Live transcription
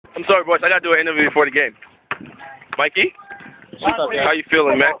I'm sorry, boys. I gotta do an interview before the game. Mikey? How you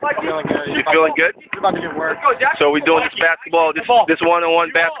feeling, man? Feeling good. You feeling good? You're about to get work. So we doing this basketball, this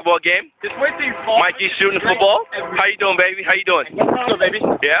one-on-one basketball game? Just wait till you fall. Mikey shooting the football? How you doing, baby? How you doing? So, baby.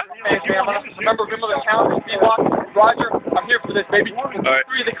 Yeah? Hey, remember the challenge, B-Block, Roger? I'm here for this, baby. All right.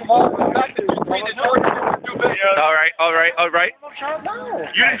 Three, the Kamara, three, the Jordan, All right.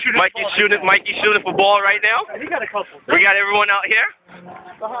 Mikey's shooting for ball right now. He got a couple. We got everyone out here.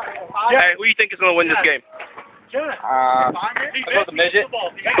 Hey, who do you think is gonna win this game? I'll go with the midget.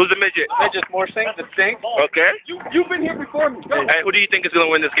 Who's the midget? Midget Morsink, the stink. Okay. You've been here before me. Go. Hey, who do you think is gonna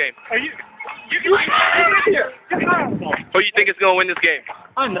win this game? You here. Who do you think is gonna win this game?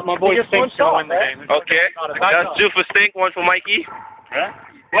 My boy Stink's going to win the game. Okay. That's two for Stink, one for Mikey. Yeah?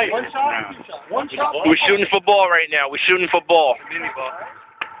 Wait. One shot. We're shooting for ball right now. We're shooting for ball.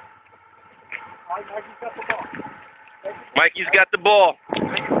 Mikey's got the ball. They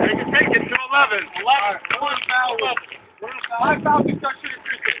can take it to 11. 11. My foul, you start shooting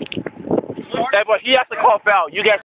free throws. Hey, but he has to call foul. You guys